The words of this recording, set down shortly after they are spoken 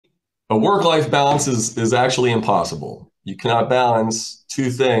a work-life balance is actually impossible. You cannot balance two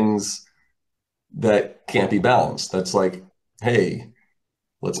things that can't be balanced. That's like, hey,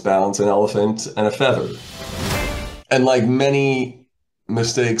 let's balance an elephant and a feather. And like many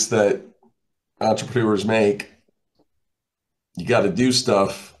mistakes that entrepreneurs make, you got to do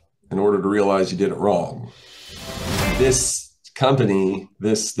stuff in order to realize you did it wrong. This company,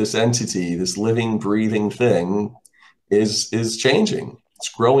 this entity, this living, breathing thing is changing. It's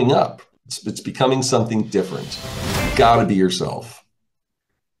growing up. It's becoming something different. You got to be yourself.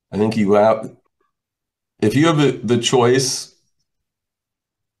 I think if you have the choice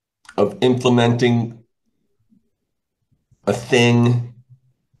of implementing a thing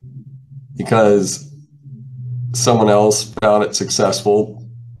because someone else found it successful,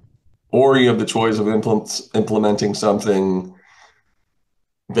 or you have the choice of implementing something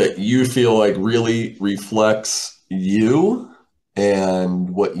that you feel like really reflects you and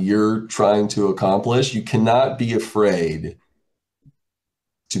what you're trying to accomplish, you cannot be afraid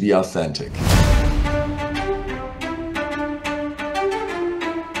to be authentic.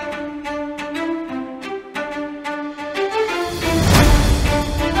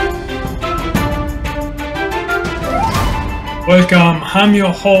 Welcome, I'm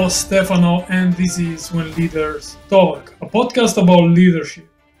your host Stefano, and this is When Leaders Talk, a podcast about leadership,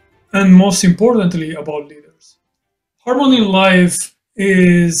 and most importantly, about leaders. Harmony in life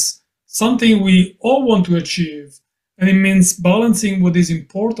is something we all want to achieve, and it means balancing what is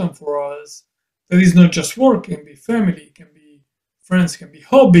important for us. That is not just work, it can be family, it can be friends, it can be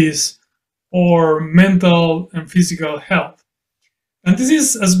hobbies, or mental and physical health. And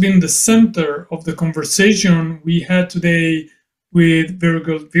has been the center of the conversation we had today with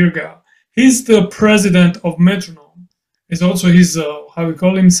Virga. He's the president of Metronome. He's also how he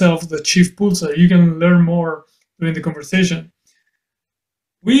call himself, the chief pulser. You can learn more during the conversation.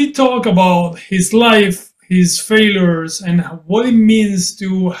 We talk about his life, his failures, and what it means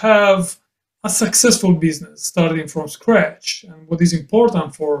to have a successful business starting from scratch, and what is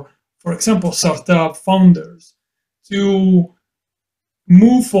important for example, startup founders to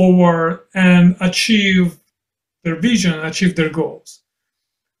move forward and achieve their vision, achieve their goals.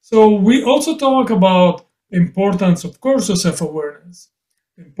 So we also talk about the importance, of course, of self-awareness,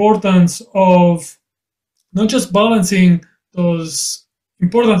 the importance of not just balancing those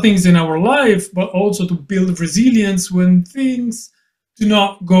important things in our life, but also to build resilience when things do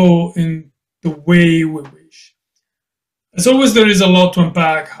not go in the way we wish. As always, there is a lot to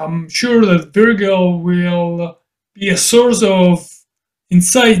unpack. I'm sure that Virgil will be a source of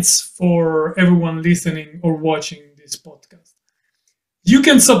insights for everyone listening or watching this podcast. You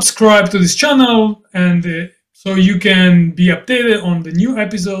can subscribe to this channel, and so you can be updated on the new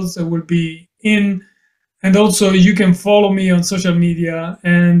episodes that will be in. And also you can follow me on social media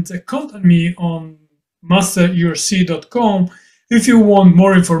and contact me on masteryourc.com if you want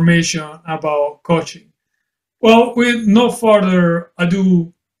more information about coaching. Well, with no further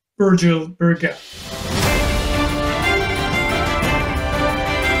ado, Virga.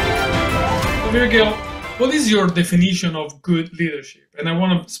 Virgil, what is your definition of good leadership? And I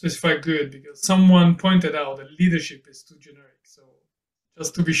want to specify good because someone pointed out that leadership is too generic. So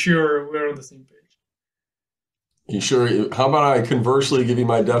just to be sure we're on the same page. You sure? How about I conversely give you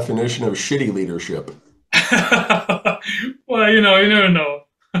my definition of shitty leadership? Well, you never know.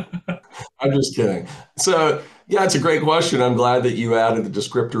 I'm just kidding. So, yeah, it's a great question. I'm glad that you added the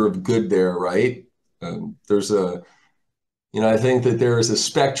descriptor of good there, right? I think that there is a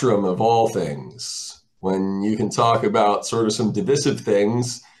spectrum of all things. When you can talk about sort of some divisive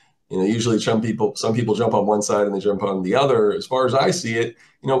things, usually some people jump on one side and they jump on the other. As far as I see it,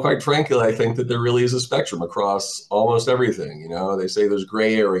 quite frankly, I think that there really is a spectrum across almost everything. They say there's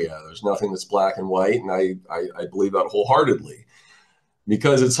gray area. There's nothing that's black and white. And I believe that wholeheartedly,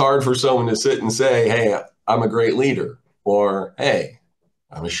 because it's hard for someone to sit and say, hey, I'm a great leader, or, hey,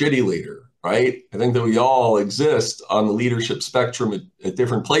 I'm a shitty leader, right? I think that we all exist on the leadership spectrum at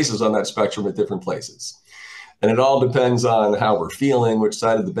different places on that spectrum at different places. And it all depends on how we're feeling, which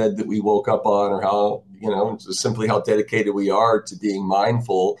side of the bed that we woke up on, or how, just simply how dedicated we are to being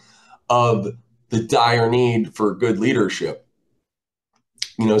mindful of the dire need for good leadership.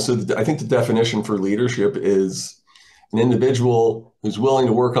 So I think the definition for leadership is an individual who's willing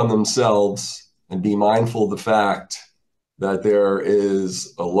to work on themselves and be mindful of the fact that there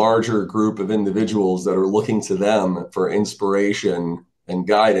is a larger group of individuals that are looking to them for inspiration and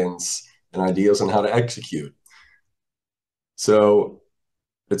guidance and ideas on how to execute. So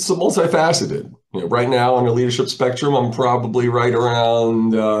it's multifaceted. Right now on the leadership spectrum, I'm probably right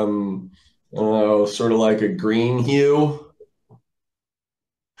around, sort of like a green hue.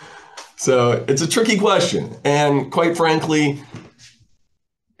 So it's a tricky question. And quite frankly,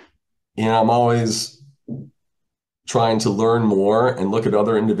 I'm always trying to learn more and look at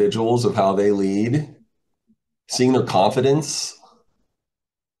other individuals of how they lead, seeing their confidence.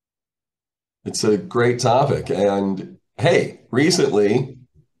 It's a great topic. And hey, recently,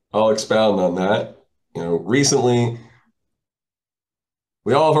 I'll expound on that. Recently,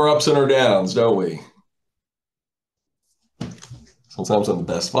 we all have our ups and our downs, don't we? Sometimes I'm the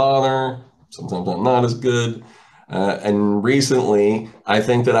best father, sometimes I'm not as good. And recently, I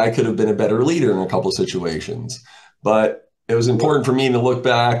think that I could have been a better leader in a couple of situations. But it was important for me to look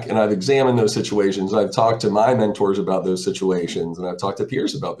back, and I've examined those situations. I've talked to my mentors about those situations, and I've talked to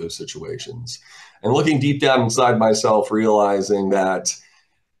peers about those situations. And looking deep down inside myself, realizing that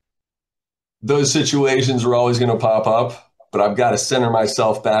those situations are always going to pop up, but I've got to center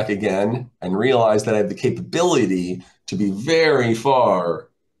myself back again and realize that I have the capability to be very far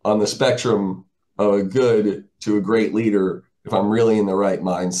on the spectrum of a good to a great leader if I'm really in the right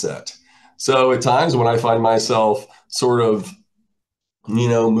mindset. So at times when I find myself sort of,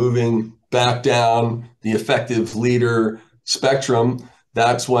 moving back down the effective leader spectrum,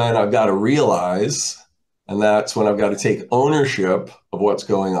 that's when I've got to realize, and that's when I've got to take ownership of what's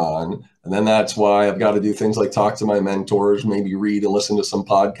going on. And then that's why I've got to do things like talk to my mentors, maybe read and listen to some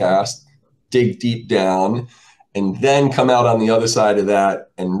podcasts, dig deep down, and then come out on the other side of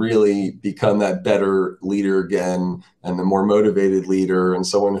that and really become that better leader again, and the more motivated leader, and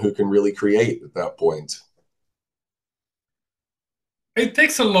someone who can really create at that point. It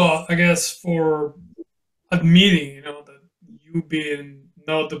takes a lot, I guess, for admitting, that you being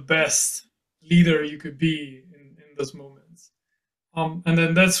not the best leader you could be in those moments. And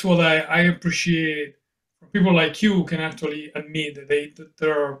then that's what I appreciate from people like you who can actually admit that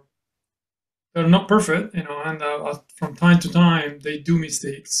they're not perfect, and from time to time they do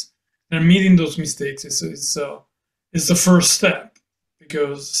mistakes. And admitting those mistakes is the first step,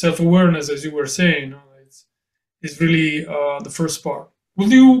 because self-awareness, as you were saying, is really the first part.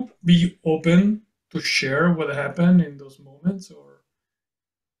 Will you be open to share what happened in those moments, or?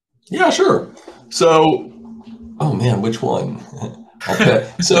 Yeah, sure. So, oh man, which one?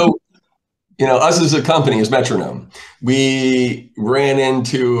 Okay. So, us as a company, as Metronome, we ran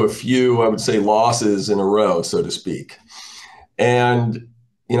into a few, I would say, losses in a row, so to speak. And,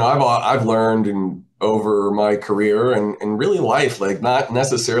 I've learned over my career and really life, like not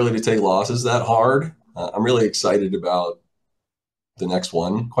necessarily to take losses that hard. I'm really excited about the next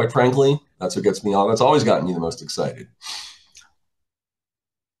one, quite frankly. That's what gets me on. That's always gotten me the most excited.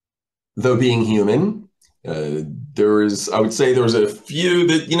 Though being human, I would say there was a few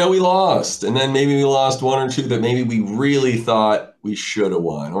that, we lost. And then maybe we lost one or two that maybe we really thought we should have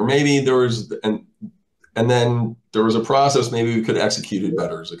won. Or maybe there was, and then there was a process maybe we could have executed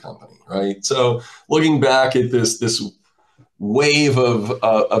better as a company, right? So looking back at this wave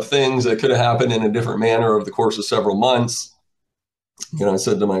of things that could have happened in a different manner over the course of several months, I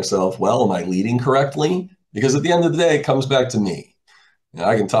said to myself, well, am I leading correctly? Because at the end of the day, it comes back to me.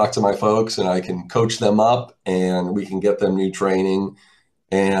 I can talk to my folks and I can coach them up and we can get them new training.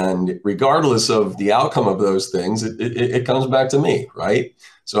 And regardless of the outcome of those things, it comes back to me, right?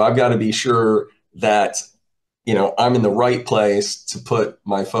 So I've got to be sure that, I'm in the right place to put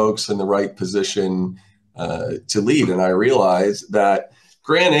my folks in the right position to lead. And I realize that,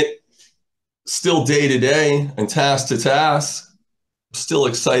 granted, still day to day and task to task, still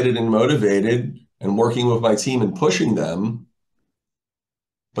excited and motivated and working with my team and pushing them.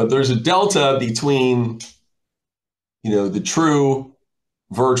 But there's a delta between, the true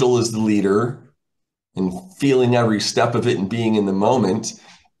Virgil as the leader and feeling every step of it and being in the moment,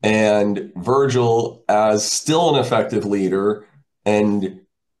 and Virgil as still an effective leader and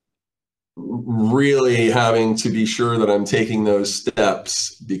really having to be sure that I'm taking those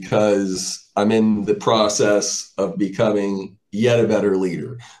steps because I'm in the process of becoming yet a better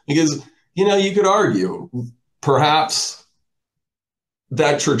leader. Because, you could argue perhaps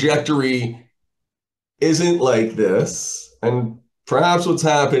that trajectory isn't like this, and perhaps what's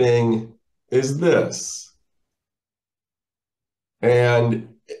happening is this. And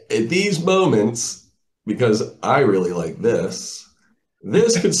at these moments, because I really like this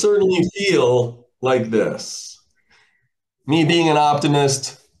could certainly feel like this. Me being an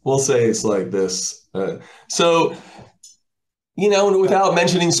optimist, we'll say it's like this. So, without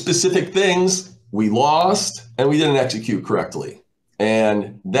mentioning specific things, we lost and we didn't execute correctly.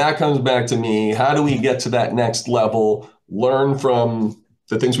 And that comes back to me. How do we get to that next level? Learn from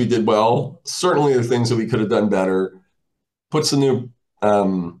the things we did well, certainly the things that we could have done better, put some new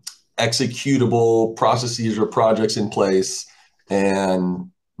executable processes or projects in place,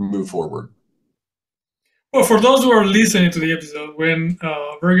 and move forward. Well, for those who are listening to the episode, when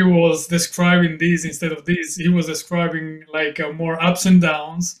Virgil was describing this instead of this, he was describing like more ups and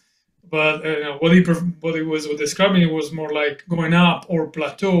downs. But what he was describing, it was more like going up or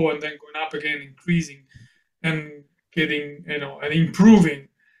plateau and then going up again, increasing and getting, and improving.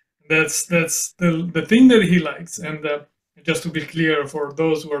 That's the thing that he likes. And just to be clear for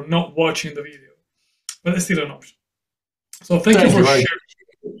those who are not watching the video, but it's still an option. So thank you for sharing.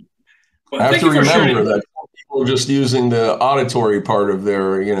 Well, I have to remember that people are just using the auditory part of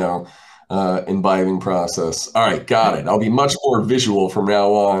their, imbibing process. All right, got it. I'll be much more visual from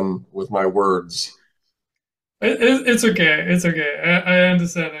now on with my words. It's okay. It's okay. I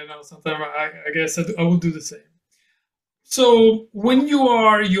understand. I know sometimes I guess I would do the same. So when you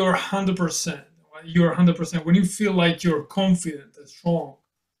are your 100%, when you feel like you're confident and strong,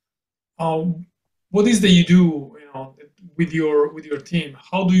 what is that you do, with your team?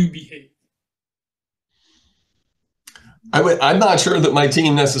 How do you behave? I'm not sure that my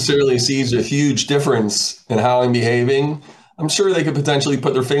team necessarily sees a huge difference in how I'm behaving. I'm sure they could potentially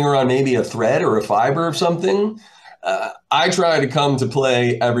put their finger on maybe a thread or a fiber of something. I try to come to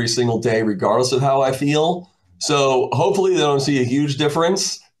play every single day, regardless of how I feel. So hopefully they don't see a huge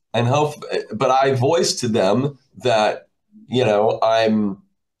difference, but I voice to them that,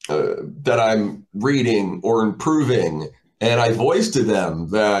 I'm reading or improving, and I voice to them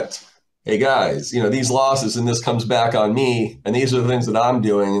that, hey guys, these losses and this comes back on me, and these are the things that I'm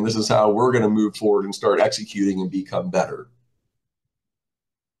doing, and this is how we're going to move forward and start executing and become better.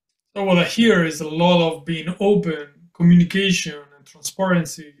 So what I hear is a lot of being open, communication, and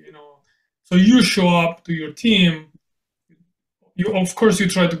transparency. So you show up to your team. Of course, you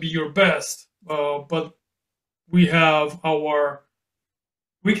try to be your best, but we have our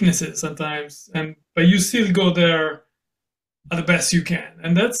weaknesses sometimes, but you still go there at the best you can,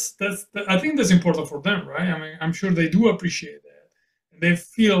 and I think that's important for them, right? I mean, I'm sure they do appreciate that, and they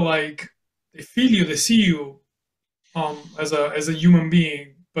feel you, they see you as a human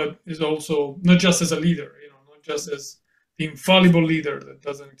being, but is also not just as a leader, not just as the infallible leader that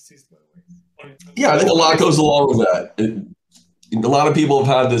doesn't exist, by the way. Yeah, I think a lot goes along with that. A lot of people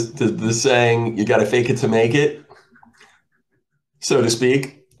have had this saying, you got to fake it to make it, so to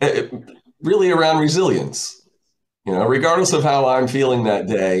speak, really around resilience. Regardless of how I'm feeling that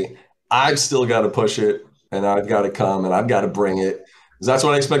day, I've still got to push it, and I've got to come and I've got to bring it, because that's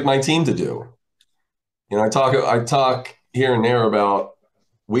what I expect my team to do. I talk here and there about,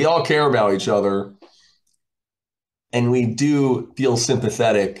 we all care about each other, and we do feel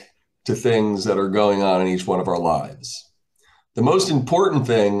sympathetic to things that are going on in each one of our lives. The most important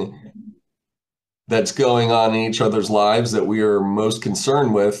thing that's going on in each other's lives that we are most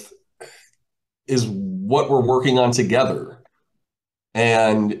concerned with is what we're working on together.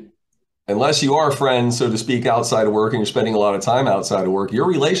 And unless you are friends, so to speak, outside of work, and you're spending a lot of time outside of work, your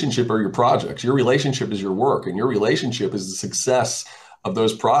relationship are your projects. Your relationship is your work, and your relationship is the success of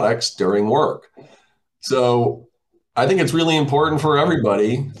those products during work. So I think it's really important for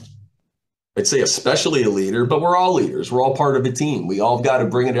everybody. I'd say especially a leader, but we're all leaders. We're all part of a team. We all got to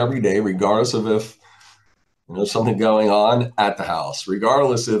bring it every day, regardless of if something going on at the house,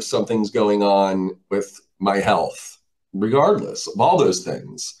 regardless if something's going on with my health, regardless of all those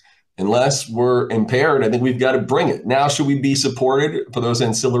things. Unless we're impaired, I think we've got to bring it. Now, should we be supported for those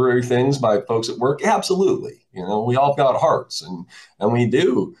ancillary things by folks at work? Absolutely. We all got hearts, and we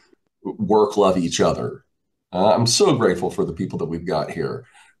do love each other. I'm so grateful for the people that we've got here.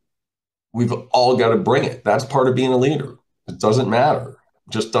 We've all got to bring it. That's part of being a leader. It doesn't matter.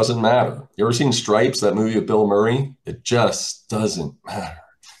 It just doesn't matter. You ever seen Stripes, that movie with Bill Murray? It just doesn't matter.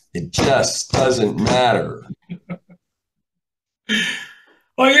 It just doesn't matter.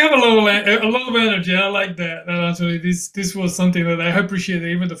 Well, you have a lot of energy. I like that. And actually, this was something that I appreciated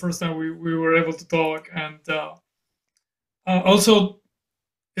even the first time we were able to talk. And also,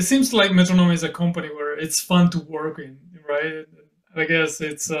 it seems like Metronome is a company where it's fun to work in, right? I guess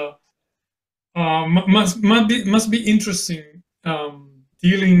it's must be interesting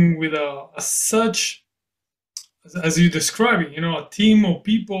dealing with such as you describing, a team of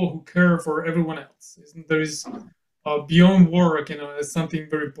people who care for everyone else. There is beyond work, it's something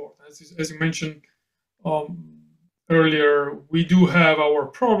very important. As you mentioned earlier, we do have our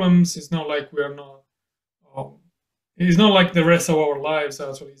problems. It's not like we are not. It's not like the rest of our lives.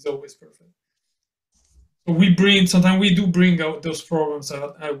 Actually, is always perfect. So sometimes we do bring out those problems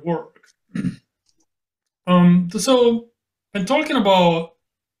at work. So, and talking about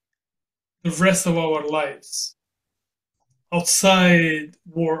the rest of our lives outside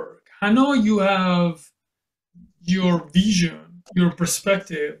work, I know you have your vision your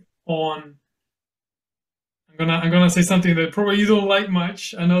perspective on. I'm gonna say something that probably you don't like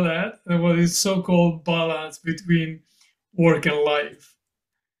much. I know that. What is so-called balance between work and life.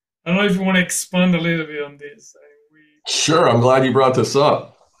 I don't know if you want to expand a little bit on this. Sure, I'm glad you brought this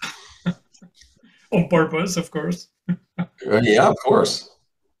up. On purpose, of course. Yeah, of course.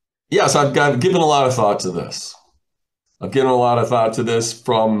 Yes, I've given a lot of thought to this. I've given a lot of thought to this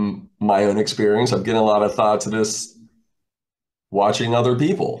from my own experience. I've given a lot of thought to this watching other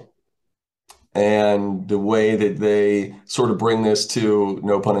people and the way that they sort of bring this to,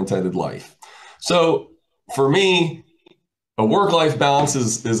 no pun intended, life. So for me, a work-life balance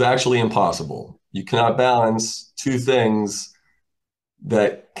is actually impossible. You cannot balance two things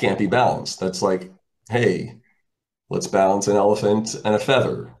that can't be balanced. That's like, hey, let's balance an elephant and a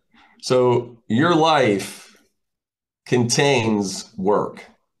feather. So your life contains work.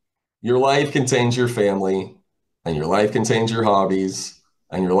 Your life contains your family, and your life contains your hobbies,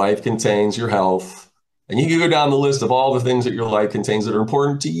 and your life contains your health. And you can go down the list of all the things that your life contains that are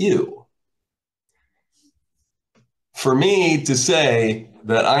important to you. For me to say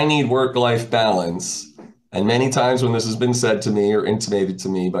that I need work-life balance, and many times when this has been said to me or intimated to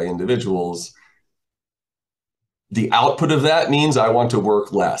me by individuals, the output of that means I want to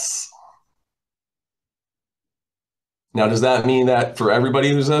work less. Now, does that mean that for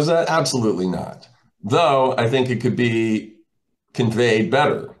everybody who says that? Absolutely not. Though I think it could be conveyed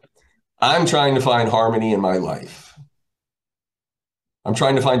better. I'm trying to find harmony in my life. I'm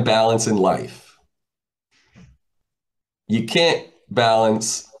trying to find balance in life. You can't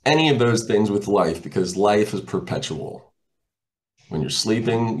balance any of those things with life because life is perpetual. When you're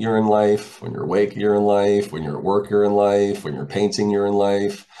sleeping, you're in life. When you're awake, you're in life. When you're at work, you're in life. When you're painting, you're in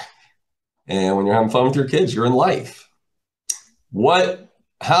life. And when you're having fun with your kids, you're in life.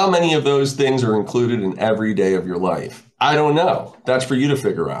 How many of those things are included in every day of your life? I don't know. That's for you to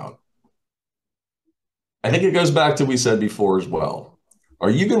figure out. I think it goes back to what we said before as well. Are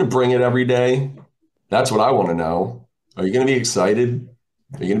you going to bring it every day? That's what I want to know. Are you going to be excited?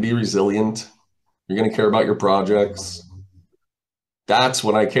 Are you going to be resilient? You're going to care about your projects? That's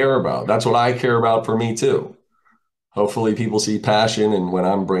what I care about. That's what I care about for me too. Hopefully people see passion, and when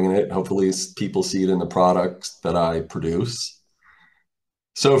I'm bringing it, hopefully people see it in the products that I produce.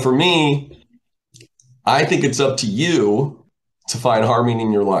 So for me, I think it's up to you to find harmony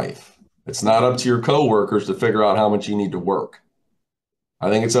in your life. It's not up to your coworkers to figure out how much you need to work. I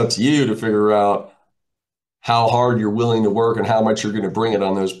think it's up to you to figure out how hard you're willing to work and how much you're going to bring it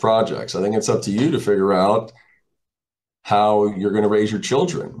on those projects. I think it's up to you to figure out how you're going to raise your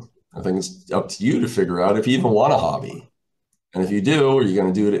children. I think it's up to you to figure out if you even want a hobby. And if you do, are you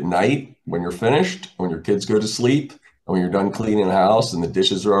going to do it at night when you're finished, when your kids go to sleep, and when you're done cleaning the house and the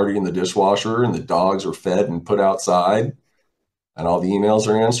dishes are already in the dishwasher and the dogs are fed and put outside and all the emails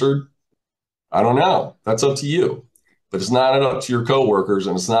are answered? I don't know. That's up to you. But it's not up to your coworkers,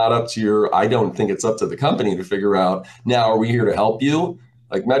 and it's not up to I don't think it's up to the company to figure out, now, are we here to help you?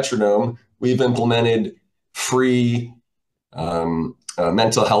 Like Metronome, we've implemented free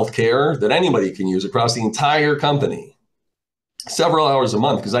mental health care that anybody can use across the entire company, several hours a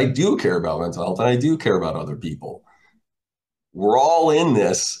month, because I do care about mental health and I do care about other people. We're all in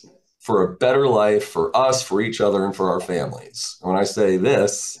this for a better life for us, for each other, and for our families. And when I say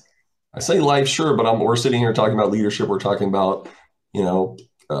this, I say life, sure, but we're sitting here talking about leadership. We're talking about,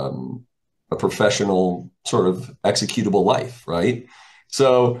 a professional sort of executable life, right?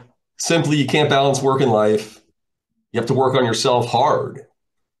 So simply, you can't balance work and life. You have to work on yourself hard.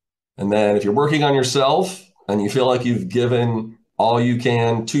 And then if you're working on yourself and you feel like you've given all you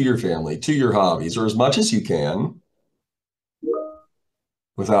can to your family, to your hobbies, or as much as you can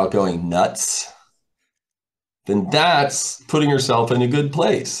without going nuts, then that's putting yourself in a good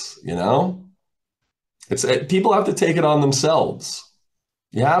place, people have to take it on themselves.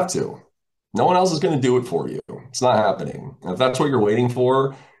 You have to. No one else is going to do it for you. It's not happening. And if that's what you're waiting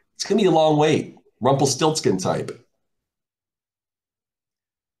for, it's going to be a long wait. Rumpelstiltskin type.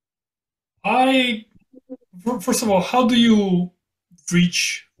 First of all, how do you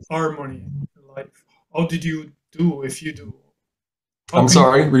reach harmony in life? How did you do, if you do? I'm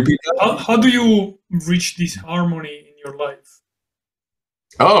sorry, repeat that. How do you reach this harmony in your life?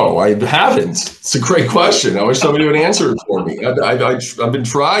 Oh, I haven't. It's a great question. I wish somebody would answer it for me. I've been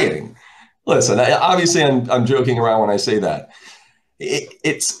trying. Listen, obviously I'm joking around when I say that.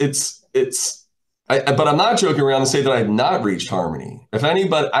 But I'm not joking around to say that I've not reached harmony. If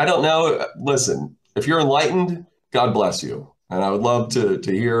anybody, I don't know. Listen, if you're enlightened, God bless you. And I would love to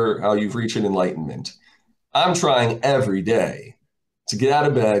hear how you've reached an enlightenment. I'm trying every day to get out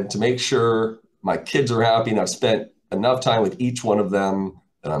of bed, to make sure my kids are happy, and I've spent enough time with each one of them,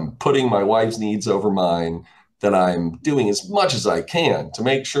 that I'm putting my wife's needs over mine, that I'm doing as much as I can to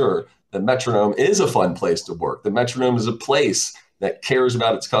make sure that Metronome is a fun place to work, that Metronome is a place that cares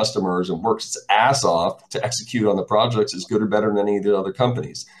about its customers and works its ass off to execute on the projects as good or better than any of the other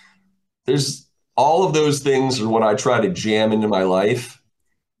companies. There's all of those things are what I try to jam into my life,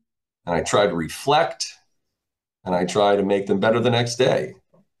 and I try to reflect, and I try to make them better the next day.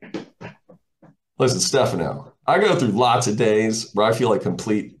 Listen, Stefano, I go through lots of days where I feel like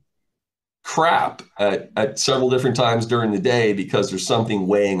complete crap at several different times during the day because there's something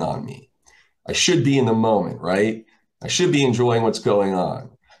weighing on me. I should be in the moment, right? I should be enjoying what's going on.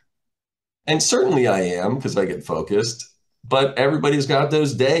 And certainly I am, because I get focused, but everybody's got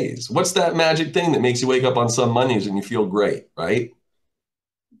those days. What's that magic thing that makes you wake up on some Mondays and you feel great, right?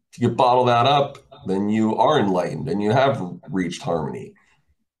 If you bottle that up, then you are enlightened and you have reached harmony.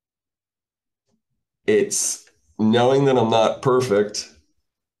 It's knowing that I'm not perfect,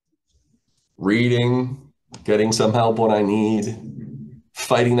 reading, getting some help when I need,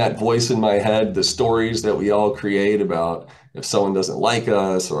 fighting that voice in my head, the stories that we all create about if someone doesn't like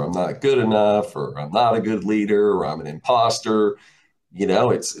us, or I'm not good enough, or I'm not a good leader, or I'm an imposter. You know,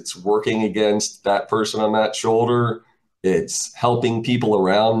 it's working against that person on that shoulder. It's helping people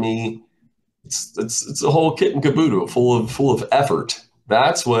around me. It's a whole kit and caboodle full of effort.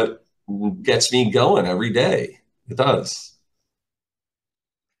 That's what gets me going every day. It does.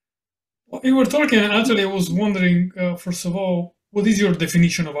 Well, you were talking, actually, I was wondering, first of all, what is your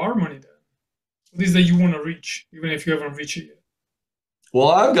definition of harmony then? What is that you want to reach, even if you haven't reached it yet? Well,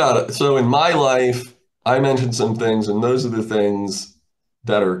 I've got it. So in my life, I mentioned some things, and those are the things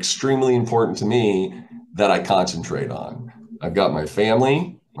that are extremely important to me that I concentrate on. I've got my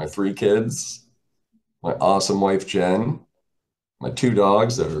family, my 3 kids, my awesome wife, Jen, my 2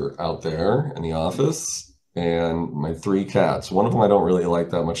 dogs that are out there in the office, and my 3 cats. One of them I don't really like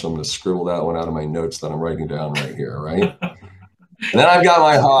that much. So I'm going to scribble that one out of my notes that I'm writing down right here, right? And then I've got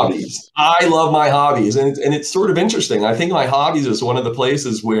my hobbies. I love my hobbies. And it's sort of interesting. I think my hobbies is one of the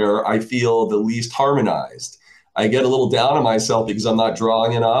places where I feel the least harmonized. I get a little down on myself because I'm not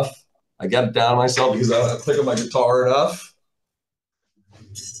drawing enough. I get down on myself because I don't pick up my guitar enough.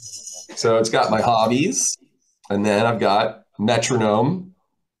 So it's got my hobbies. And then I've got Metronome.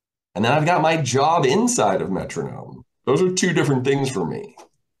 And then I've got my job inside of Metronome. Those are 2 different things for me.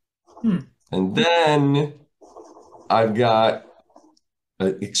 And then I've got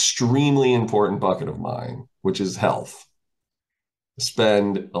an extremely important bucket of mine, which is health. I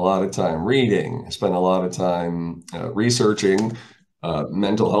spend a lot of time reading. I spend a lot of time researching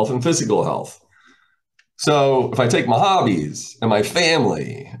mental health and physical health. So if I take my hobbies and my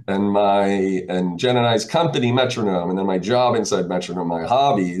family and Jen and I's company Metronome, and then my job inside Metronome, my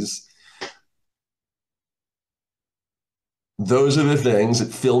hobbies, those are the things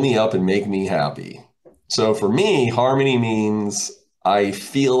that fill me up and make me happy. So for me, harmony means I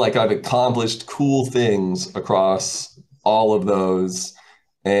feel like I've accomplished cool things across all of those.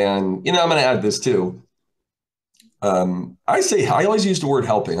 And, I'm going to add this too. I always use the word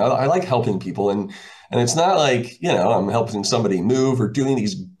helping. I like helping people. And it's not like, I'm helping somebody move or doing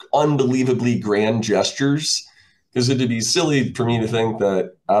these unbelievably grand gestures, because it'd be silly for me to think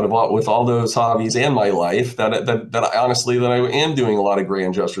that with all those hobbies and my life that I am doing a lot of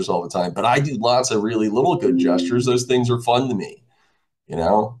grand gestures all the time. But I do lots of really little good gestures. Those things are fun to me.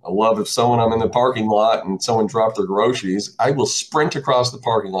 I love if I'm in the parking lot and someone dropped their groceries, I will sprint across the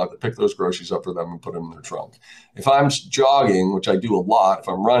parking lot to pick those groceries up for them and put them in their trunk. If I'm jogging, which I do a lot, if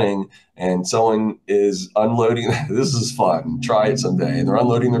I'm running and someone is unloading, this is fun, try it someday, and they're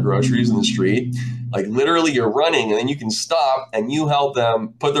unloading their groceries in the street, like literally you're running and then you can stop and you help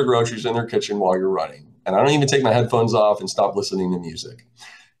them put their groceries in their kitchen while you're running. And I don't even take my headphones off and stop listening to music.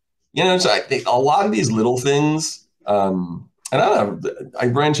 So I think a lot of these little things, and I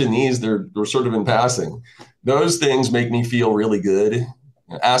mentioned these, they're sort of in passing. Those things make me feel really good.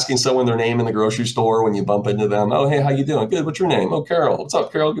 Asking someone their name in the grocery store when you bump into them. Oh, hey, how you doing? Good. What's your name? Oh, Carol. What's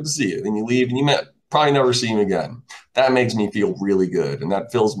up, Carol? Good to see you. And you leave and probably never see him again. That makes me feel really good. And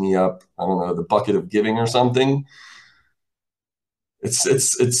that fills me up. I don't know, the bucket of giving or something.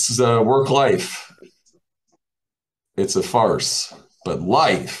 It's work life. It's a farce, but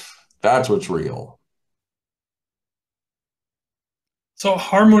life, that's what's real. So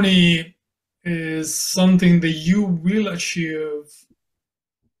harmony is something that you will achieve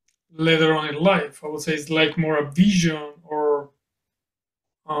later on in life. I would say it's like more a vision or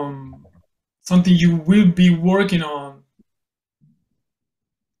something you will be working on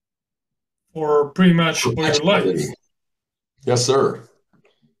for pretty much all your life. Yes, sir.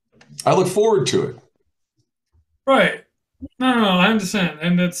 I look forward to it. Right. No, I understand,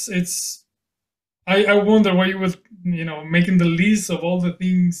 and it's. I wonder why you was making the list of all the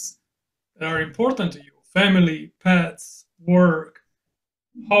things that are important to you: family, pets, work,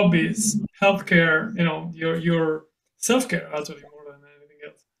 hobbies, healthcare. Your self care actually more than anything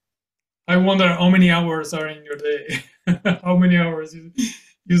else. I wonder how many hours are in your day, how many hours you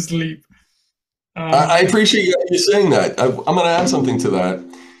sleep. I Um, appreciate you saying that. I'm going to add something to that.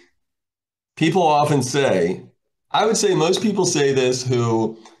 People often say, I would say most people say this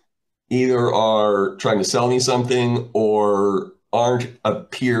who either are trying to sell me something or aren't a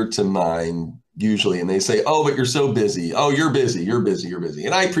peer to mine usually. And they say, oh, but you're so busy. Oh, you're busy. You're busy. You're busy.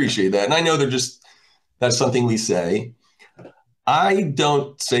 And I appreciate that. And I know that's something we say. I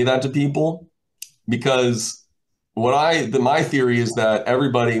don't say that to people because my theory is that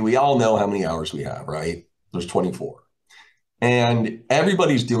we all know how many hours we have, right? There's 24 and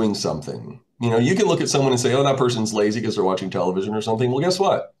everybody's doing something. You can look at someone and say, oh, that person's lazy because they're watching television or something. Well, guess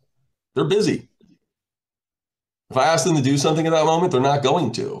what? They're busy. If I ask them to do something at that moment, they're not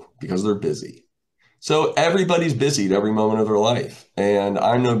going to because they're busy. So everybody's busy at every moment of their life. And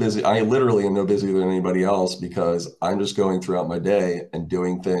I'm no busy. I literally am no busier than anybody else because I'm just going throughout my day and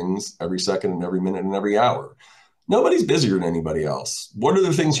doing things every second and every minute and every hour. Nobody's busier than anybody else. What are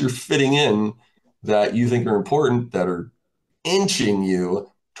the things you're fitting in that you think are important that are inching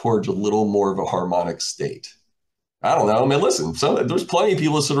you towards a little more of a harmonic state? I don't know. I mean, listen, there's plenty of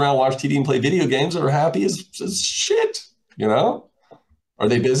people that sit around, watch TV, and play video games that are happy as shit. You know, are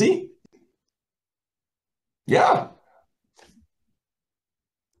they busy? Yeah.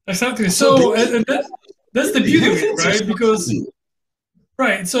 exactly. So So, busy. that's the beauty Who of it, thinks they're right? so Because busy?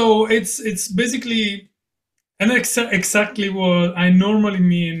 right. So it's basically and exactly what I normally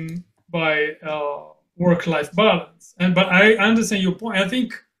mean by work-life balance. And but I understand your point. I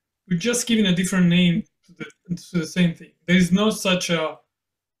think we're just giving a different name to the same thing. There is not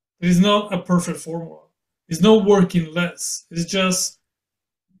a perfect formula. It's not working less. It's just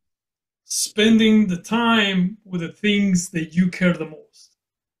spending the time with the things that you care the most.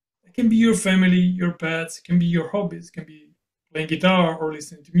 It can be your family, your pets, it can be your hobbies, it can be playing guitar or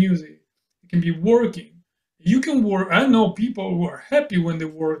listening to music, it can be working. You can work. I know people who are happy when they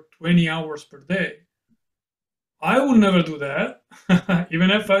work 20 hours per day. I would never do that,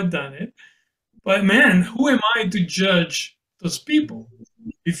 even if I'd done it. But man, who am I to judge those people?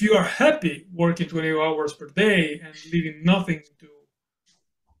 If you are happy working 20 hours per day and leaving nothing to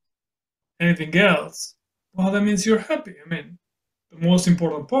anything else, well, that means you're happy. I mean, the most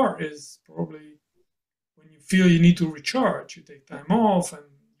important part is probably when you feel you need to recharge, you take time off and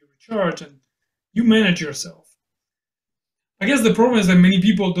you recharge and you manage yourself. I guess the problem is that many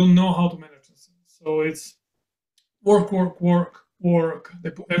people don't know how to manage themselves. So it's work, work, work, work. They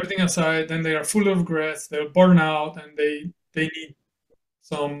put everything aside, then they are full of regrets, they're burnt out, and they need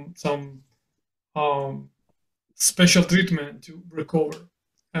some um, special treatment to recover.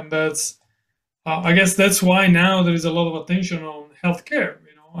 And that's I guess that's why now there is a lot of attention on healthcare,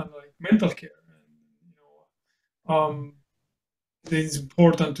 and like mental care. And it is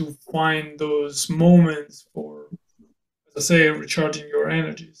important to find those moments for, as I say, recharging your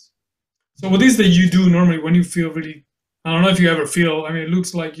energies. So, what is that you do normally when you feel really? I don't know if you ever feel. I mean, it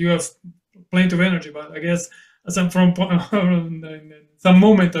looks like you have plenty of energy, but I guess at some from in some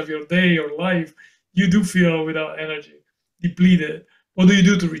moment of your day or life, you do feel without energy, depleted. What do you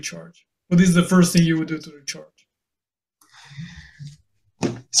do to recharge? What is the first thing you would do to recharge?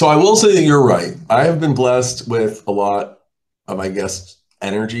 So I will say that you're right. I have been blessed with a lot of, I guess,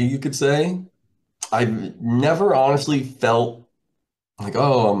 energy, you could say. I've never honestly felt like,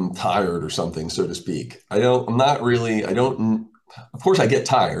 oh, I'm tired or something, so to speak. I'm not really, I don't, of course, I get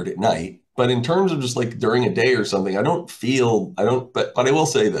tired at night, but in terms of just like during a day or something, but I will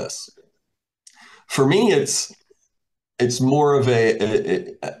say this. For me, it's more of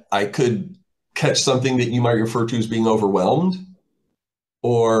I could catch something that you might refer to as being overwhelmed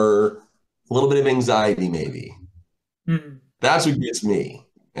or a little bit of anxiety, maybe. Hmm. That's what gets me.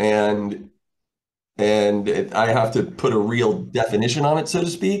 I have to put a real definition on it, so to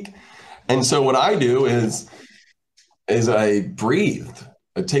speak. And so what I do is I breathe.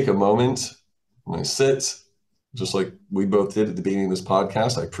 I take a moment and I sit, just like we both did at the beginning of this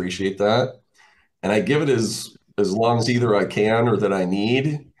podcast. I appreciate that. And I give it as long as either I can or that I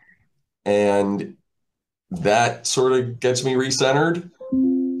need. And that sort of gets me recentered.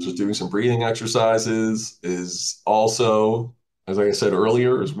 Just doing some breathing exercises is also, as I said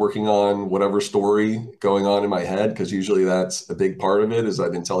earlier, is working on whatever story going on in my head, because usually that's a big part of it is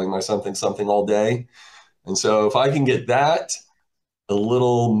I've been telling myself something all day. And so if I can get that a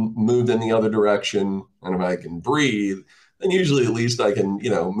little moved in the other direction, and if I can breathe, then usually at least I can,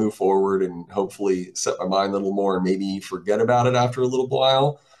 move forward and hopefully set my mind a little more and maybe forget about it after a little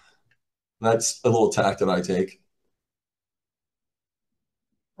while. That's a little tack that I take.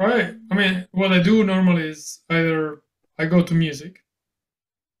 Right. I mean, what I do normally is either I go to music,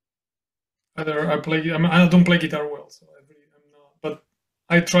 either I play. I mean, I don't play guitar well, so I'm not. But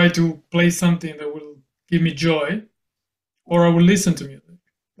I try to play something that will give me joy, or I will listen to music.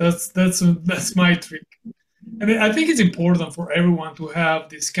 That's my trick. And I think it's important for everyone to have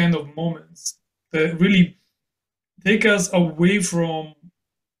these kind of moments that really take us away from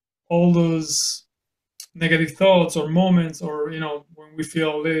all those negative thoughts or moments, or when we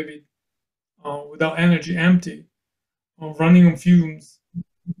feel a little bit without energy, empty, or running on fumes,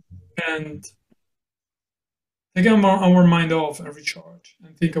 and take our mind off and recharge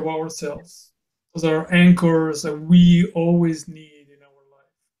and think about ourselves. Those are anchors that we always need in our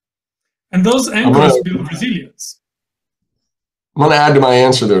life. And those anchors build resilience. I'm going to add to my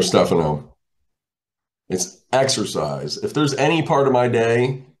answer there, Stefano. It's exercise. If there's any part of my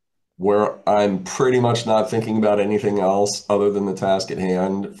day where I'm pretty much not thinking about anything else other than the task at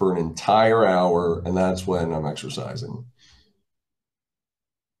hand for an entire hour, and that's when I'm exercising.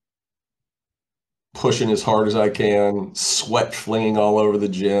 Pushing as hard as I can, sweat flinging all over the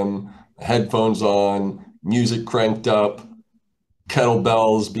gym, headphones on, music cranked up,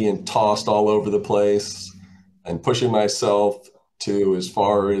 kettlebells being tossed all over the place, and pushing myself to as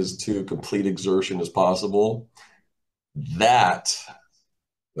far as to complete exertion as possible. That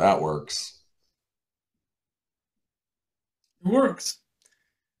works. It works.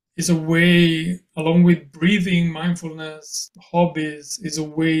 It's a way, along with breathing, mindfulness, hobbies, is a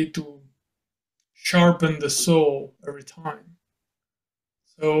way to sharpen the soul every time.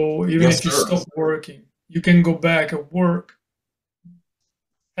 So even if you stop working, you can go back at work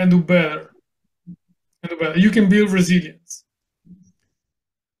and do better. You can build resilience.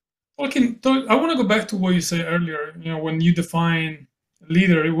 I want to go back to what you said earlier. When you define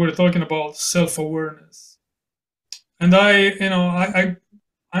leader, we were talking about self-awareness, and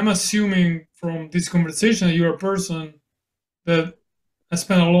I'm assuming from this conversation that you're a person that has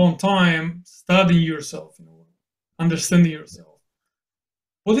spent a long time studying yourself, understanding yourself.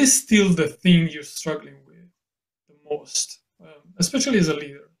 What is still the thing you're struggling with the most, especially as a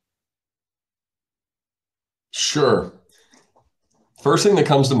leader? Sure. First thing that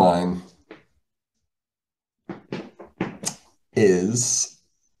comes to mind is,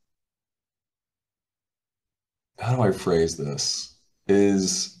 how do I phrase this?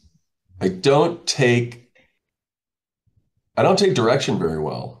 I don't take direction very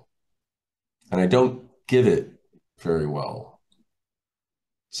well, and I don't give it very well.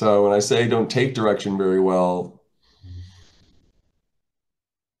 So when I say don't take direction very well,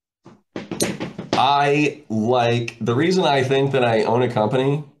 the reason I think that I own a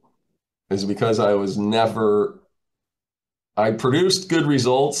company is because I produced good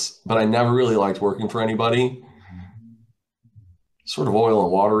results, but I never really liked working for anybody. Sort of oil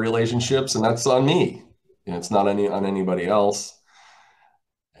and water relationships, and that's on me. It's not on anybody else.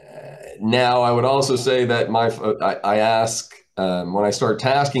 Now, I would also say that I ask when I start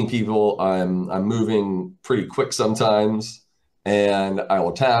tasking people, I'm moving pretty quick sometimes, and I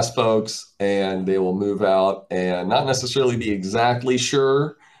will task folks, and they will move out and not necessarily be exactly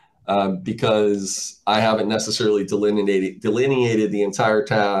sure because I haven't necessarily delineated the entire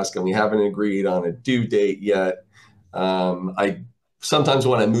task, and we haven't agreed on a due date yet. I sometimes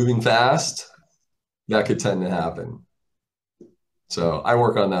when I'm moving fast, that could tend to happen. So I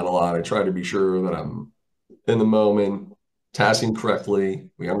work on that a lot. I try to be sure that I'm in the moment, tasking correctly.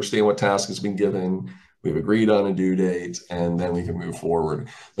 We understand what task has been given. We've agreed on a due date, and then we can move forward.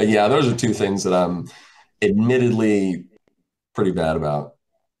 But yeah, those are two things that I'm admittedly pretty bad about.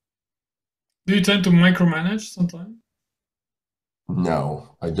 Do you tend to micromanage sometimes?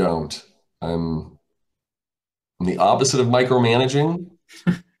 No, I don't. I'm the opposite of micromanaging.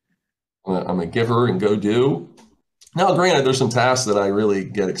 I'm a giver and go do. Now, granted, there's some tasks that I really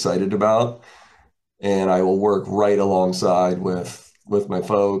get excited about, and I will work right alongside with my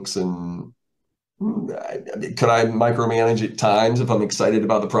folks. And could I micromanage at times if I'm excited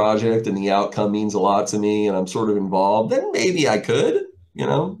about the project and the outcome means a lot to me and I'm sort of involved? Then maybe I could,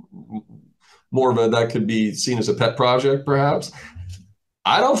 more of that could be seen as a pet project, perhaps.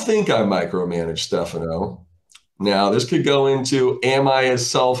 I don't think I micromanage, Stefano. Now, this could go into, am I as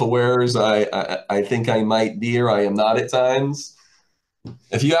self-aware as I think I might be or I am not at times?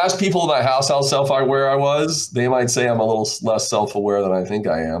 If you ask people in my house how self-aware I was, they might say I'm a little less self-aware than I think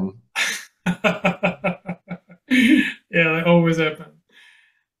I am. Yeah, that always happens.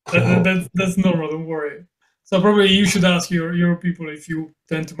 That's normal. Don't worry. So probably you should ask your people if you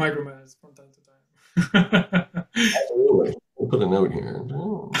tend to micromanage from time to time. Absolutely. We'll put a note here.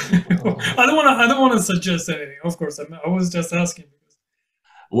 I don't want to suggest anything. Of course, I was just asking because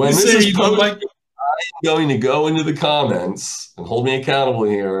you When this say is you don't posted, like. I'm going to go into the comments and hold me accountable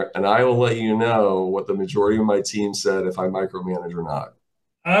here, and I will let you know what the majority of my team said if I micromanage or not.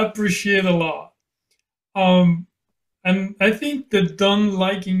 I appreciate a lot. Um, and I think that don't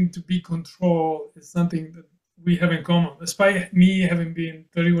liking to be controlled is something that we have in common, despite me having been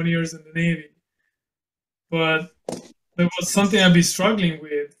 31 years in the Navy. But that was something I've been struggling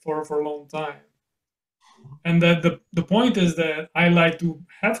with for a long time. And that the point is that I like to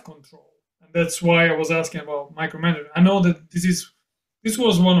have control. And that's why I was asking about micromanagement. I know that this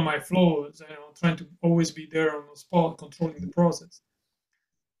was one of my flaws, trying to always be there on the spot, controlling the process.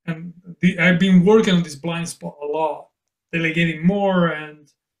 And I've been working on this blind spot a lot, delegating more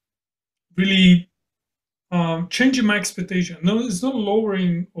and really changing my expectation. No, it's not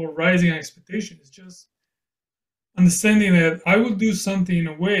lowering or rising expectation. It's just understanding that I will do something in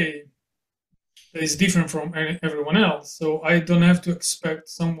a way that is different from everyone else. So I don't have to expect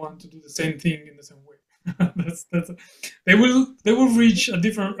someone to do the same thing in the same way. That's they will reach a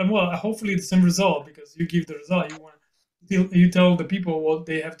different, well, hopefully the same result, because you give the result. You tell the people what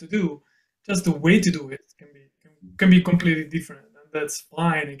they have to do. Just the way to do it can be completely different, and that's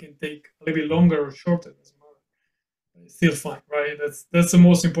fine. It can take a little bit longer or shorter. Doesn't matter. It's still fine, right? That's the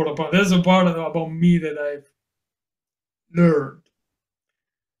most important part. That's the part about me that I've learned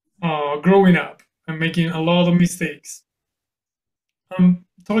growing up and making a lot of mistakes. I'm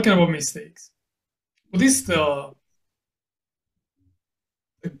talking about mistakes. What is the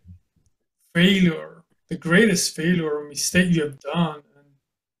failure, the greatest failure or mistake you have done, and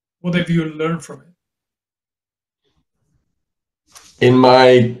what have you learned from it? In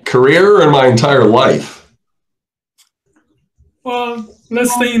my career and my entire life. Well,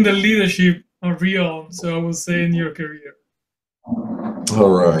 let's stay in the leadership realm. So I will say in your career. All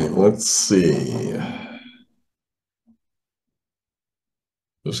right, let's see.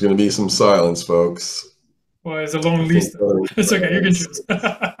 There's going to be some silence, folks. Well, it's a long list. It's okay. You can choose.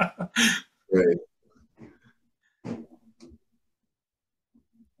 Right.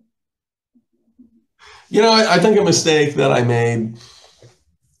 I think a mistake that I made,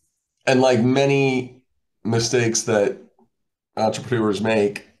 and like many mistakes that entrepreneurs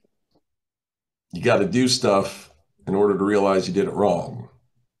make, you got to do stuff in order to realize you did it wrong.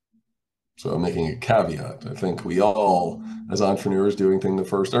 So I'm making a caveat. I think we all, as entrepreneurs, doing anything the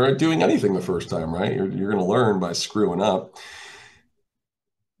first time, right? You're going to learn by screwing up.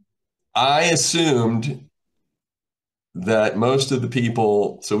 I assumed that most of the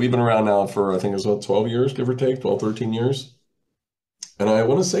people, so we've been around now for, I think it's about 12 years, give or take, 12, 13 years. And I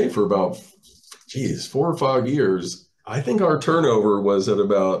want to say for about, 4 or 5 years, I think our turnover was at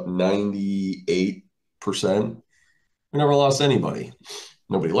about 98%. We never lost anybody.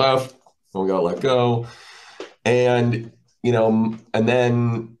 Nobody left. No one got let go. And, and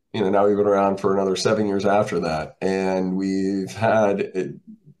then, now we've been around for another 7 years after that. And we've had,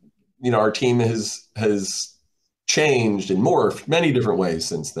 our team has changed and morphed many different ways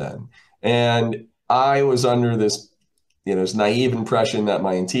since then. And I was under this naive impression that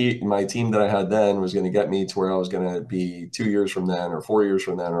my team that I had then was going to get me to where I was going to be 2 years from then or 4 years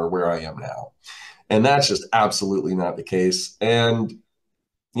from then or where I am now. And that's just absolutely not the case. And,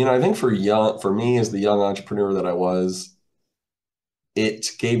 I think for me as the young entrepreneur that I was, it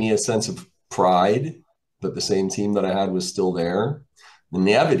gave me a sense of pride that the same team that I had was still there. The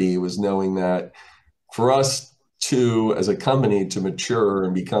naivety was knowing that for us to, as a company, to mature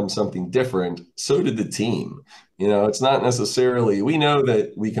and become something different, so did the team. It's not necessarily, we know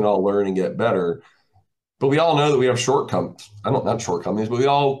that we can all learn and get better, but we all know that we have shortcomings. Not shortcomings, but we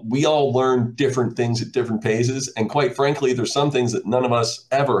all learn different things at different paces. And quite frankly, there's some things that none of us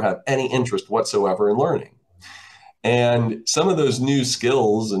ever have any interest whatsoever in learning. And some of those new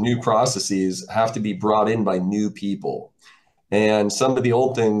skills and new processes have to be brought in by new people. And some of the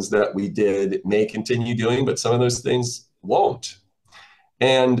old things that we did may continue doing, but some of those things won't.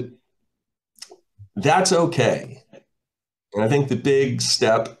 And that's okay. And I think the big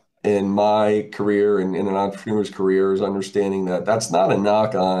step in my career and in an entrepreneur's career is understanding that that's not a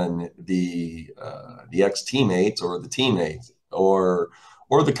knock on the ex-teammates or the teammates or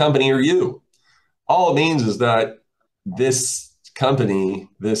the company or you. All it means is that this company,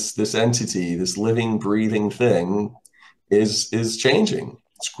 this entity, this living, breathing thing is changing.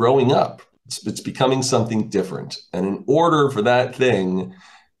 It's growing up. It's becoming something different. And in order for that thing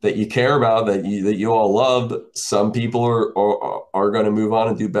that you care about, that you all love. Some people are going to move on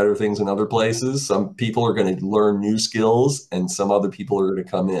and do better things in other places. Some people are going to learn new skills, and some other people are going to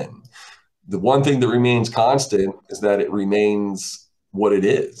come in. The one thing that remains constant is that it remains what it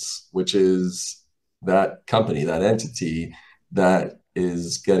is, which is that company, that entity that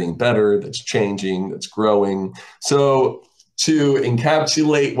is getting better, that's changing, that's growing. So to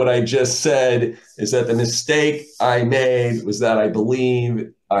encapsulate what I just said is that the mistake I made was that I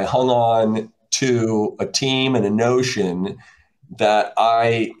believe I hung on to a team and a notion that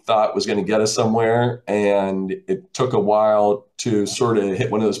I thought was going to get us somewhere. And it took a while to sort of hit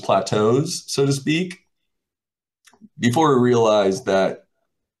one of those plateaus, so to speak, before we realized that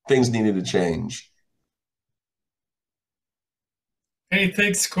things needed to change. And it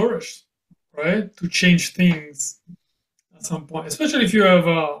takes courage, right, to change things at some point, especially if you have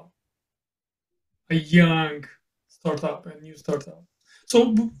a young startup, a new startup.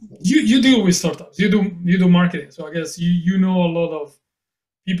 So you deal with startups, you do marketing. So I guess you know a lot of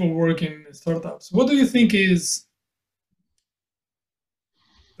people working in startups. What do you think is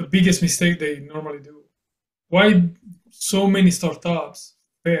the biggest mistake they normally do? Why so many startups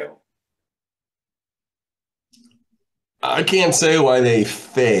fail? I can't say why they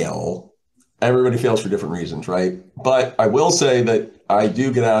fail. Everybody fails for different reasons, right? But I will say that I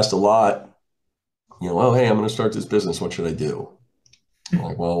do get asked a lot, well, hey, I'm going to start this business. What should I do? I'm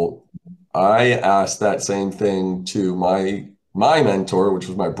like, well, I asked that same thing to my mentor, which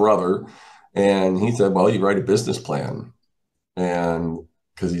was my brother, and he said, well, you write a business plan. And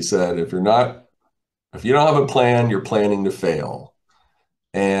because he said, if you don't have a plan, you're planning to fail.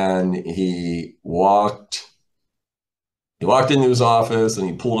 And he walked into his office and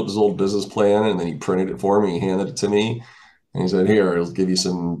he pulled up his old business plan and then he printed it for me. He handed it to me and he said, here, I'll give you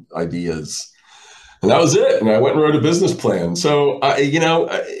some ideas. And that was it. And I went and wrote a business plan. So,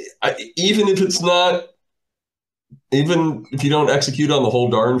 even if it's not, even if you don't execute on the whole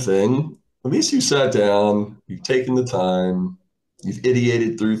darn thing, at least you sat down, you've taken the time, you've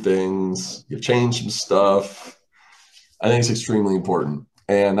ideated through things, you've changed some stuff. I think it's extremely important.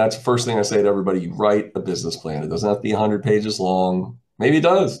 And that's the first thing I say to everybody. You write a business plan. It doesn't have to be 100 pages long. Maybe it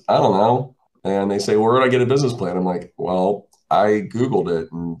does. I don't know. And they say, where did I get a business plan? I'm like, well, I Googled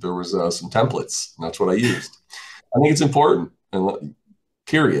it and there was some templates. And that's what I used. I think it's important. And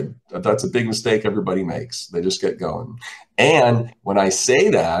period. That's a big mistake everybody makes. They just get going. And when I say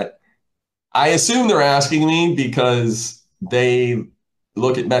that, I assume they're asking me because they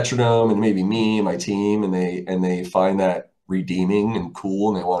look at Metronome and maybe me and my team, and they find that redeeming and cool,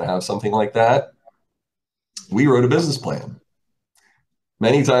 and they want to have something like that. We wrote a business plan.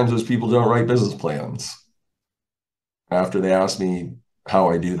 Many times those people don't write business plans after they ask me how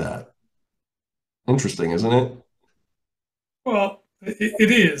I do that. Interesting, isn't it? Well, it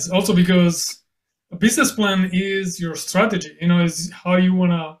is also because a business plan is your strategy. Is how you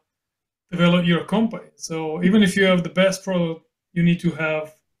want to develop your company. So even if you have the best product, you need to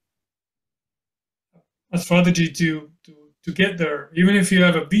have a strategy to get there. Even if you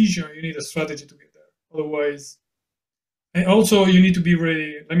have a vision, you need a strategy to get there. Otherwise, and also you need to be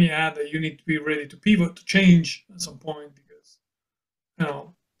ready. Let me add that you need to be ready to pivot, to change at some point, because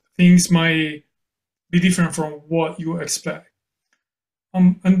things might be different from what you expect.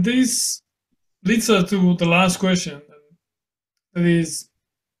 And this leads us to the last question, and that is,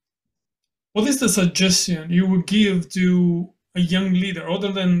 what is the suggestion you would give to a young leader,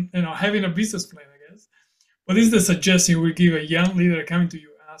 other than having a business plan? I guess. What is the suggestion you would give a young leader coming to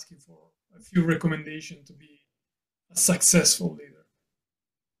you asking for a few recommendations to be a successful leader?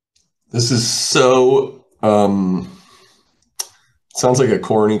 This is so sounds like a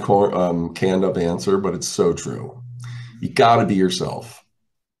corny, canned up answer, but it's so true. You got to be yourself.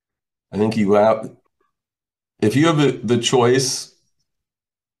 I think if you have the choice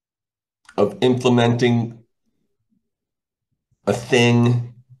of implementing a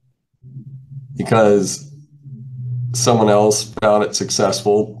thing because someone else found it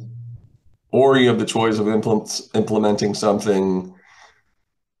successful, or you have the choice of implementing something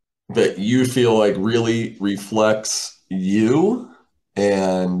that you feel like really reflects you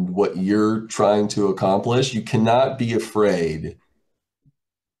and what you're trying to accomplish, you cannot be afraid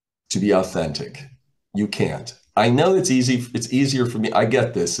to be authentic. You can't. I know it's easy. It's easier for me. I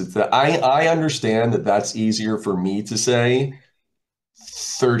get this. It's that I understand that that's easier for me to say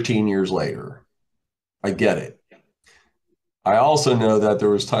 13 years later. I get it. I also know that there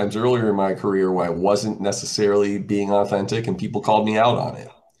was times earlier in my career where I wasn't necessarily being authentic and people called me out on it.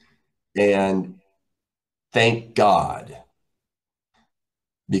 And thank God,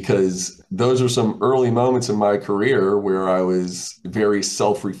 because those are some early moments in my career where I was very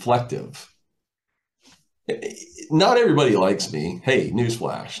self-reflective. Not everybody likes me. Hey,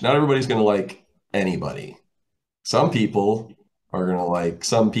 newsflash. Not everybody's going to like anybody. Some people are going to like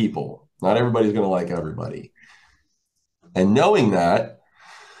some people. Not everybody's going to like everybody. And knowing that,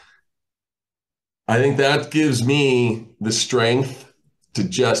 I think that gives me the strength to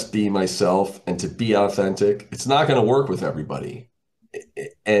just be myself and to be authentic. It's not going to work with everybody.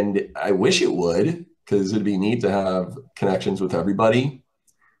 And I wish it would, because it'd be neat to have connections with everybody.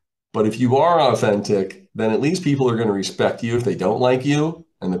 But if you are authentic, then at least people are going to respect you if they don't like you.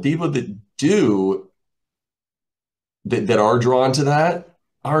 And the people that do, that are drawn to that,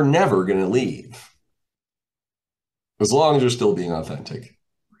 are never going to leave, as long as you're still being authentic.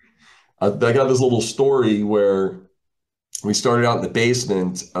 I got this little story where we started out in the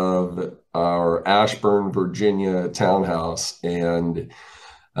basement of our Ashburn, Virginia townhouse, and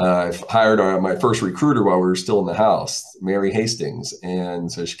I hired my first recruiter while we were still in the house, Mary Hastings.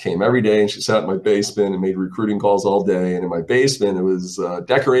 And so she came every day and she sat in my basement and made recruiting calls all day. And in my basement, it was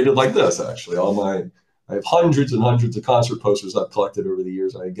decorated like this, actually. I have hundreds and hundreds of concert posters I've collected over the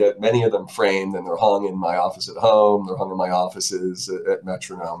years. I get many of them framed, and they're hung in my office at home. They're hung in my offices at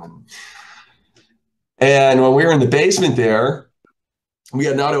Metronome. And when we were in the basement there, we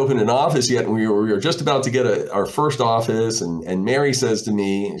had not opened an office yet, and we were just about to get our first office. And Mary says to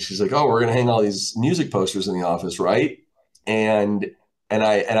me, she's like, "Oh, we're going to hang all these music posters in the office, right?" And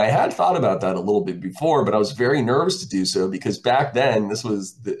I had thought about that a little bit before, but I was very nervous to do so, because back then, this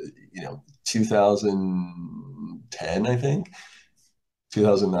was 2010, I think,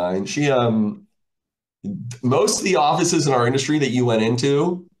 2009. Most of the offices in our industry that you went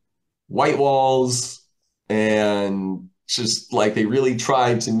into, white walls, and just like they really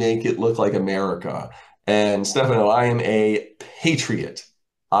tried to make it look like America. And Stefano, I am a patriot.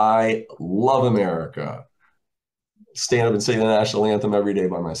 I love America. Stand up and sing the national anthem every day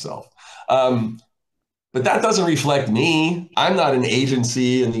by myself. But that doesn't reflect me. I'm not an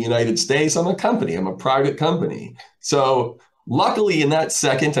agency in the United States. I'm a company. I'm a private company. So luckily in that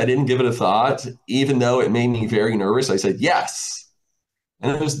second, I didn't give it a thought, even though it made me very nervous. I said yes.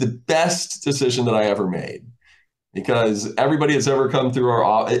 And it was the best decision that I ever made, because everybody that's ever come through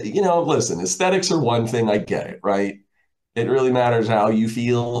listen, aesthetics are one thing. I get it, right? It really matters how you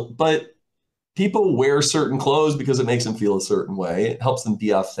feel, but people wear certain clothes because it makes them feel a certain way. It helps them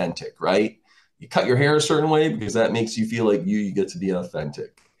be authentic, right? You cut your hair a certain way because that makes you feel like you get to be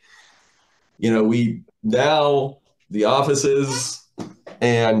authentic. The offices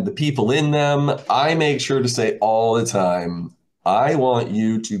and the people in them, I make sure to say all the time, I want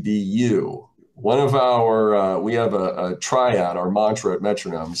you to be you. One of we have a triad, our mantra at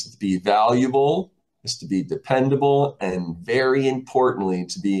Metronome is to be valuable, is to be dependable, and very importantly,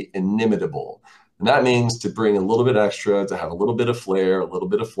 to be inimitable. And that means to bring a little bit extra, to have a little bit of flair, a little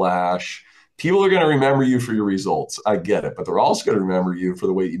bit of flash. People are going to remember you for your results. I get it, but they're also going to remember you for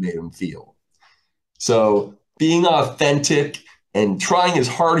the way you made them feel. So being authentic and trying as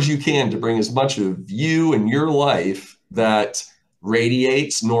hard as you can to bring as much of you and your life that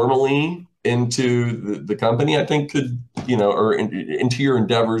radiates normally into the company, I think or into your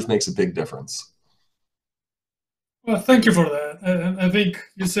endeavors makes a big difference. Well, thank you for that. And I think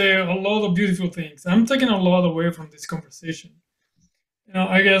you say a lot of beautiful things. I'm taking a lot away from this conversation.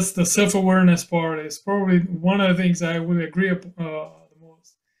 I guess the self-awareness part is probably one of the things I would agree the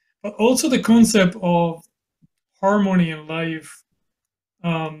most. But also the concept of harmony in life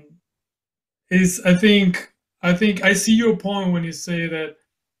is, I think I see your point when you say that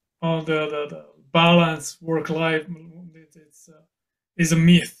the balance work-life is a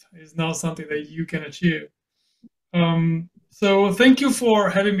myth. It's not something that you can achieve. So thank you for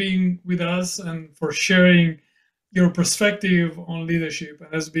having been with us and for sharing your perspective on leadership.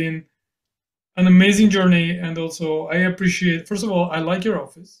 And it's been an amazing journey. And also I appreciate, first of all, I like your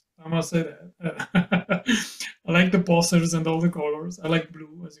office. I must say that. I like the posters and all the colors. I like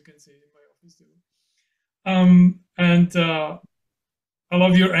blue, as you can see in my office too. And I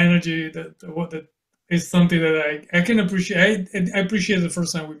love your energy. That is something that I can appreciate. I appreciate the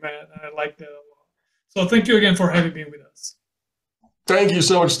first time we met, and I like that a lot. So thank you again for having been with us. Thank you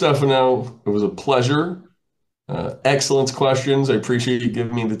so much, Stefano. It was a pleasure. Excellent questions. I appreciate you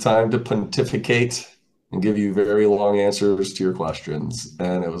giving me the time to pontificate and give you very long answers to your questions.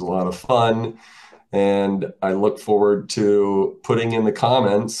 And it was a lot of fun. And I look forward to putting in the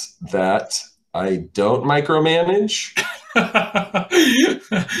comments that I don't micromanage.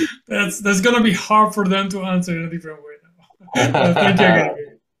 That's going to be hard for them to answer in a different way now. Thank you again.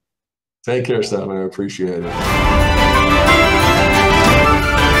 Take care, Stefano. I appreciate it.